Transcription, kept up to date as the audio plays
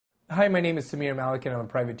Hi, my name is Samir Malik and I'm a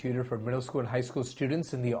private tutor for middle school and high school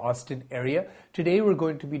students in the Austin area. Today we're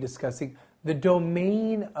going to be discussing the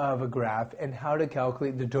domain of a graph and how to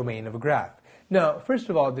calculate the domain of a graph. Now, first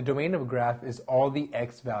of all, the domain of a graph is all the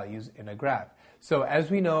x values in a graph. So as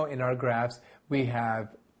we know in our graphs, we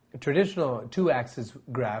have a traditional two-axis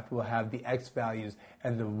graph will have the x values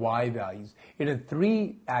and the y values. In a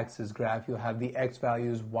three-axis graph, you'll have the x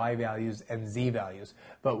values, y values, and z values.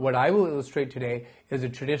 But what I will illustrate today is a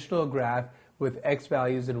traditional graph with x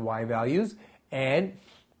values and y values, and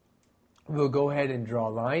we'll go ahead and draw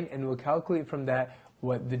a line, and we'll calculate from that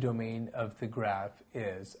what the domain of the graph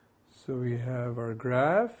is. So we have our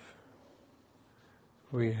graph,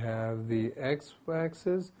 we have the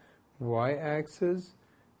x-axis, y-axis,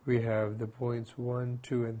 we have the points 1,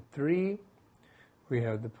 2, and 3. We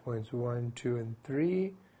have the points 1, 2, and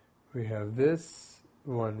 3. We have this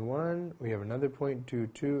 1, 1. We have another point 2,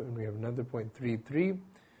 2, and we have another point 3, 3.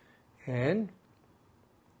 And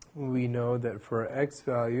we know that for x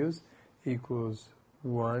values equals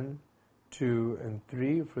 1, 2, and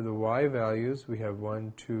 3. For the y values, we have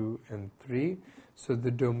 1, 2, and 3. So the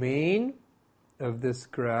domain of this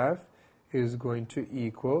graph is going to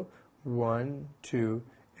equal 1, 2,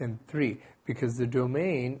 and 3, because the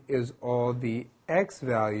domain is all the x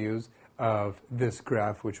values of this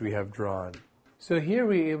graph which we have drawn. So here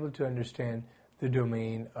we're able to understand the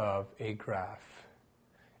domain of a graph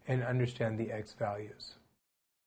and understand the x values.